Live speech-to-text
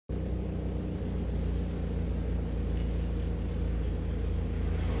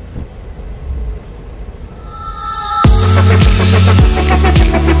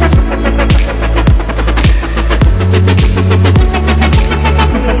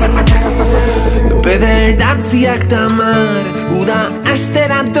Bederatziak hamar, uda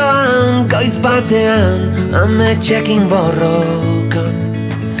hastera doan, goiz batean, Ametsekin borrokan.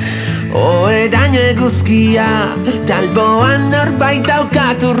 Oheraino eguzkia, alboan norbait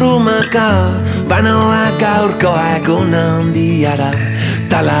daukat urrumaka, Banoa gaurkoa egun handiara,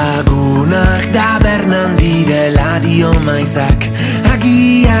 lagunak tabernan direla dio Maizak,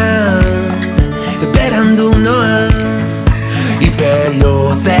 Agian, berandu noa.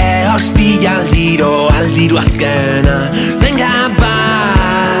 Pello ze ostiya aldiro azkena, venga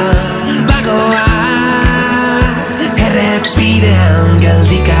bagoaz, errepidean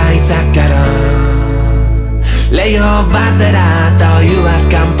geldikaitzak gara. Leio bat bera eta oiu bat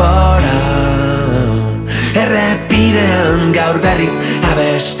kanpora, errepidean gaur berriz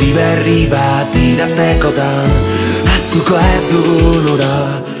abesti berri bat idaztekotan, ahaztuko ez dugun ura.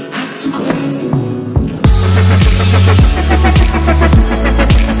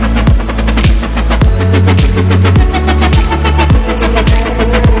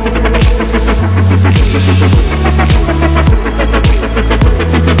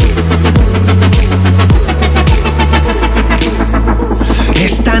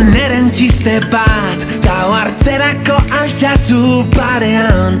 Estan eren txiste bat, gau hartzerako altxazu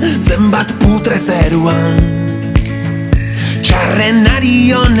parean, zenbat putre zeruan.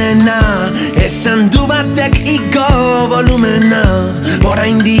 Txarrenari honena, esan du batek iko volumena,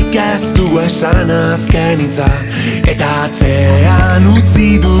 oraindik ez du esan azken hitza, eta atzean utzi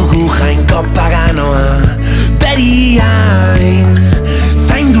dugu jainko paganoa. Beriain,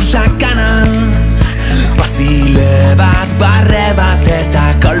 zaindu sakana, bazile bat, barre bat eta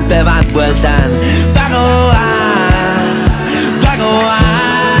kolpe bat bueltan. Bagoaz,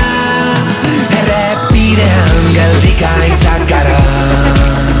 errepidean geldikaitzak gara,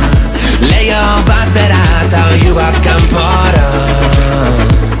 leio bat bera eta oiu bat kanpora,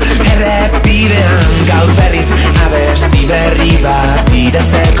 errepidean gaur berriz abesti berri bat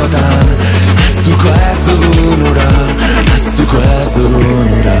idaztekotan, ahaztuko ez dugun ura, ahaztuko ez dugun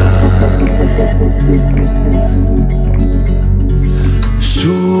ura.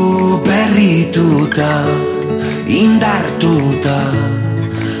 Zu berrituta, indartuta,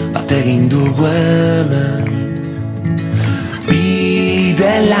 bat egin dugu hemen,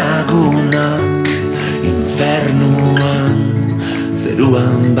 bide lagunak infernuan,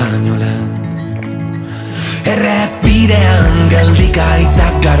 zeruan baino lehen. Errepidean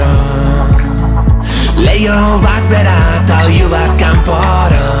geldikaitzak gara, leio bat bera eta oiu bat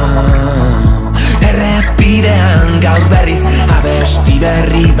kanpora, errepidean gaur berriz abesti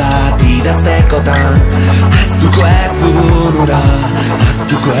berri bat idaztekotan, ahaztuko ez dugun ura,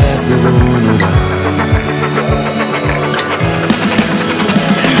 ahaztuko ez dugun ura.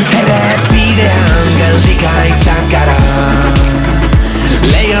 Errepidean geldikaitzak gara,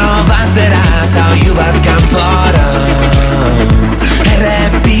 leio bat bera eta oiu bat kanpora,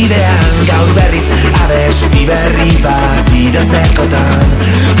 errepidean gaur berriz abesti berri bat idaztekotan,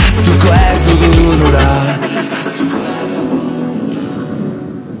 ahaztuko